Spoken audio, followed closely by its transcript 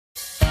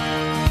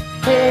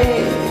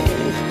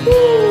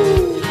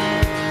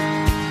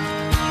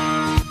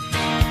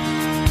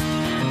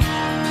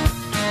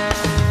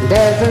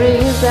There's a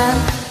reason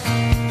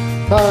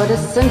for the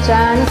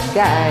sunshine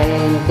sky,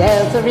 and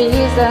there's a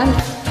reason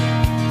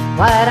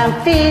why I'm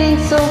feeling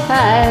so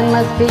high. It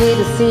must be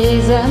the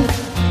season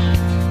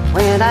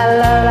when our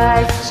love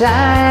light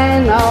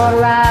shine all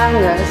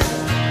around us.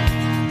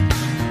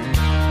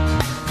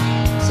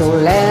 So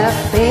let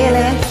us feel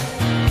it,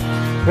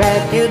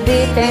 grab you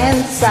deep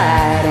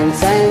inside and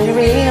send you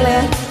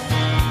reeling,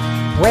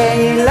 where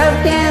your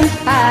love can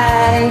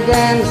hide and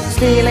can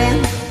steal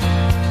it.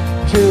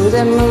 To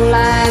the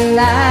moonlight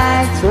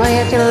nights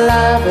with your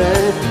lover,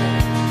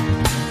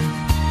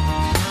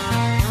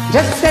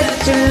 just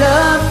let your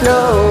love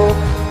flow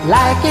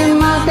like a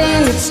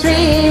mountain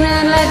stream,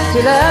 and let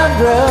your love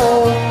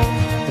grow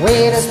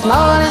with the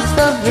smallest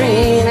of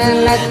dreams,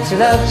 and let your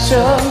love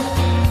show.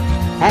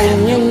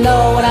 And you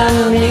know what I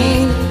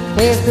mean,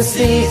 it's the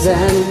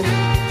season.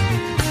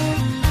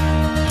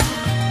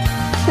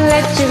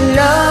 Let your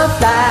love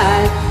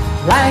fly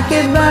like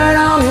a bird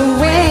on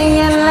the wing,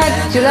 and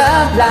let your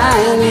love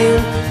blind you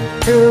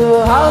through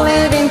all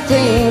living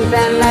things,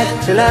 and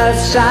let your love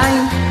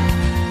shine.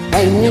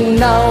 And you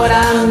know what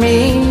I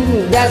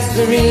mean, that's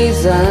the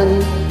reason.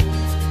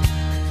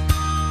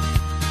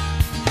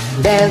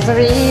 There's a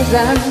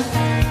reason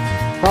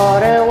for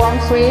the warm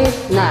sweet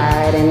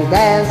night, and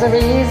there's a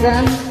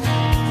reason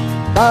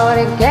for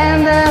the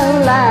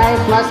candlelight.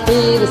 Must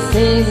be the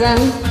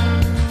season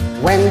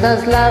when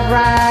does love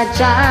light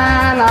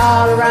shine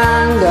all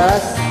around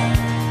us.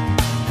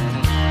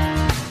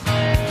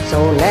 So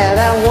let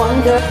our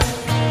wonder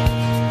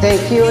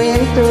take you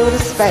into the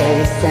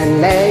space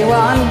and let you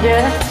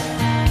wonder.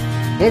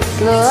 It's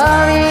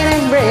glory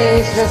and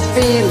embrace, just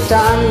feel the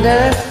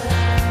thunder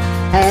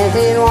as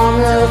it warms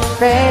your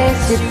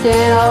face. You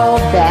can't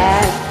hold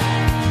back.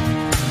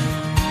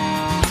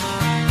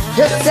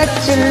 Just let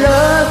your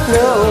love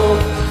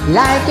flow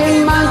like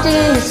a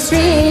mountain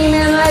stream,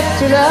 and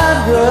let your love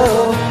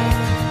grow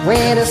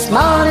with the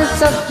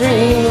smallest of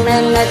dreams,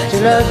 and let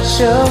your love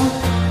show.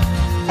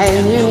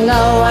 And you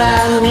know what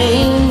I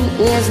mean,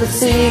 is the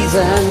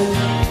season.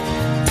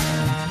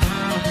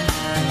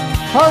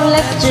 Oh,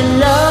 let your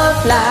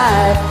love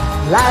fly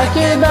like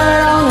a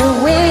bird on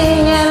the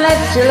wing, and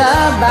let your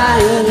love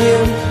bind you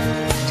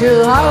to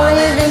all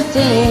living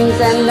things,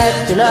 and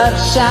let your love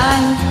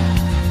shine.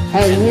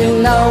 And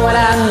you know what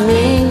I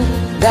mean,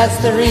 that's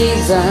the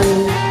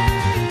reason.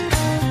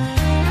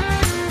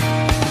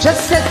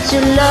 Just let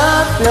your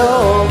love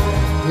flow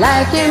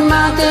like a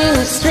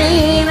mountain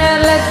stream,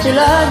 and let your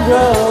love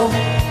grow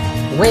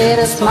with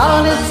the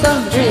smallest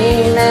of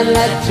dreams, and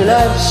let your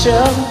love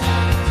show.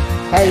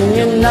 And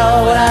you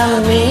know what I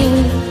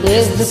mean,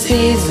 is the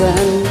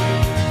season.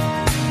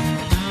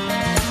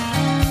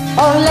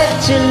 Oh, let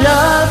your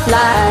love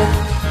fly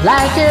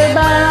like a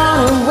bird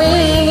on the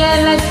wing,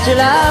 and let your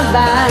love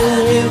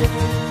bind you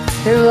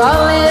through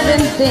all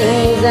living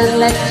things, and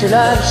let your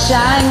love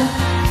shine.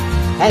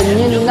 And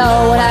you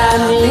know what I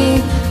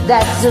mean,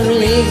 that's the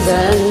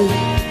reason.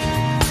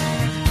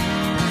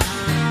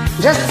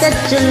 Just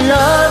let your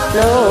love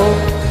flow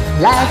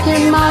like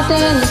a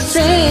mountain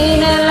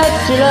stream, and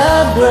let your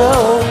love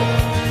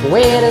grow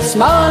with the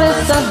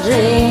smallest of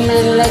dreams,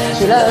 and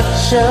let your love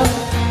show.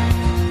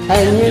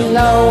 And you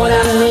know what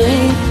I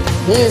mean,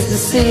 is the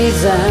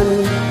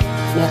season.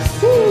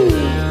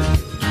 Merci.